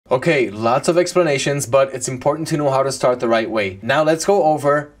Okay, lots of explanations, but it's important to know how to start the right way. Now let's go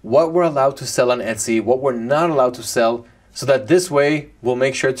over what we're allowed to sell on Etsy, what we're not allowed to sell, so that this way we'll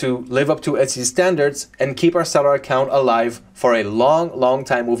make sure to live up to Etsy's standards and keep our seller account alive for a long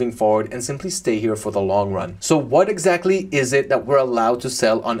time moving forward and simply stay here for the long run. So what exactly is it that we're allowed to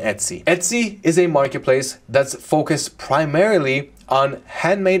sell on Etsy? Etsy is a marketplace that's focused primarily on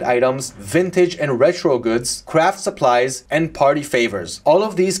handmade items, vintage and retro goods, craft supplies, and party favors. All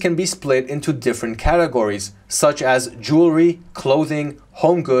of these can be split into different categories, such as jewelry, clothing,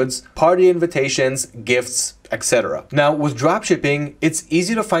 home goods, party invitations, gifts, etc. Now with dropshipping, it's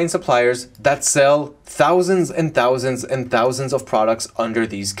easy to find suppliers that sell thousands and thousands and thousands of products under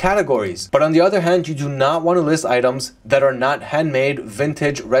these categories. But on the other hand, you do not want to list items that are not handmade,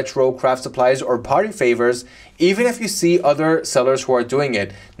 vintage, retro, craft supplies, or party favors, even if you see other sellers who are doing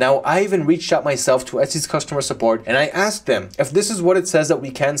it. Now, I even reached out myself to Etsy's customer support and I asked them, if this is what it says that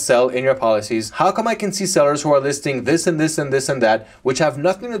we can sell in your policies, how come I can see sellers who are listing this and this and this and that, which have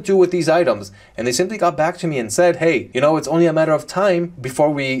nothing to do with these items? And they simply got back to me and said, hey, you know, it's only a matter of time before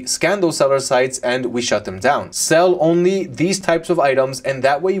we scan those seller sites and we shut them down. Sell only these types of items, and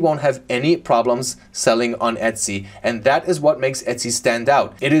that way you won't have any problems selling on Etsy. And that is what makes Etsy stand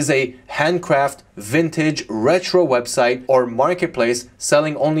out. It is a handcraft, vintage, retro website or marketplace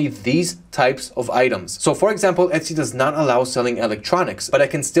selling only these types of items. So for example, Etsy does not allow selling electronics, but I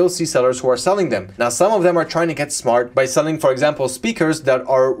can still see sellers who are selling them. Now, some of them are trying to get smart by selling, for example, speakers that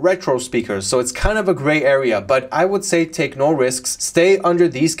are retro speakers. So it's kind of a gray area, but I would say take no risks. Stay under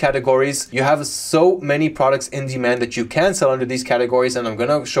these categories. You have so many products in demand that you can sell under these categories, and I'm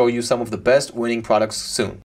going to show you some of the best winning products soon.